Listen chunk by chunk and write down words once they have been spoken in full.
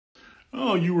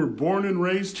Oh, you were born and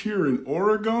raised here in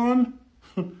Oregon?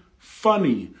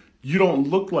 Funny, you don't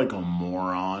look like a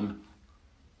moron.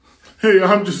 Hey,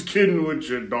 I'm just kidding with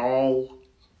you, doll.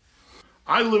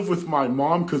 I live with my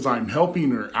mom because I'm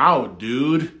helping her out,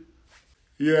 dude.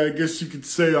 Yeah, I guess you could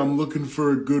say I'm looking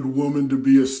for a good woman to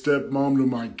be a stepmom to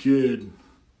my kid.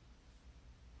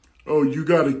 Oh, you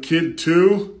got a kid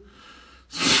too?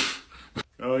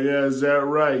 Oh yeah, is that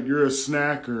right? You're a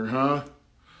snacker, huh?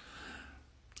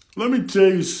 Let me tell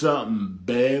you something,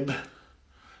 babe.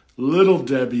 Little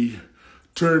Debbie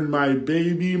turned my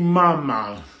baby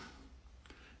mama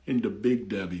into Big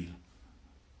Debbie.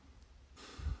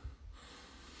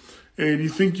 Hey, do you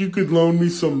think you could loan me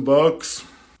some bucks?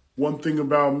 One thing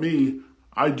about me,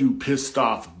 I do pissed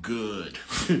off good.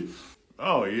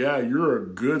 Oh yeah, you're a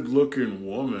good-looking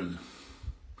woman.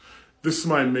 This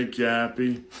might make you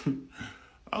happy.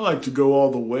 I like to go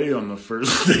all the way on the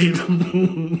first date.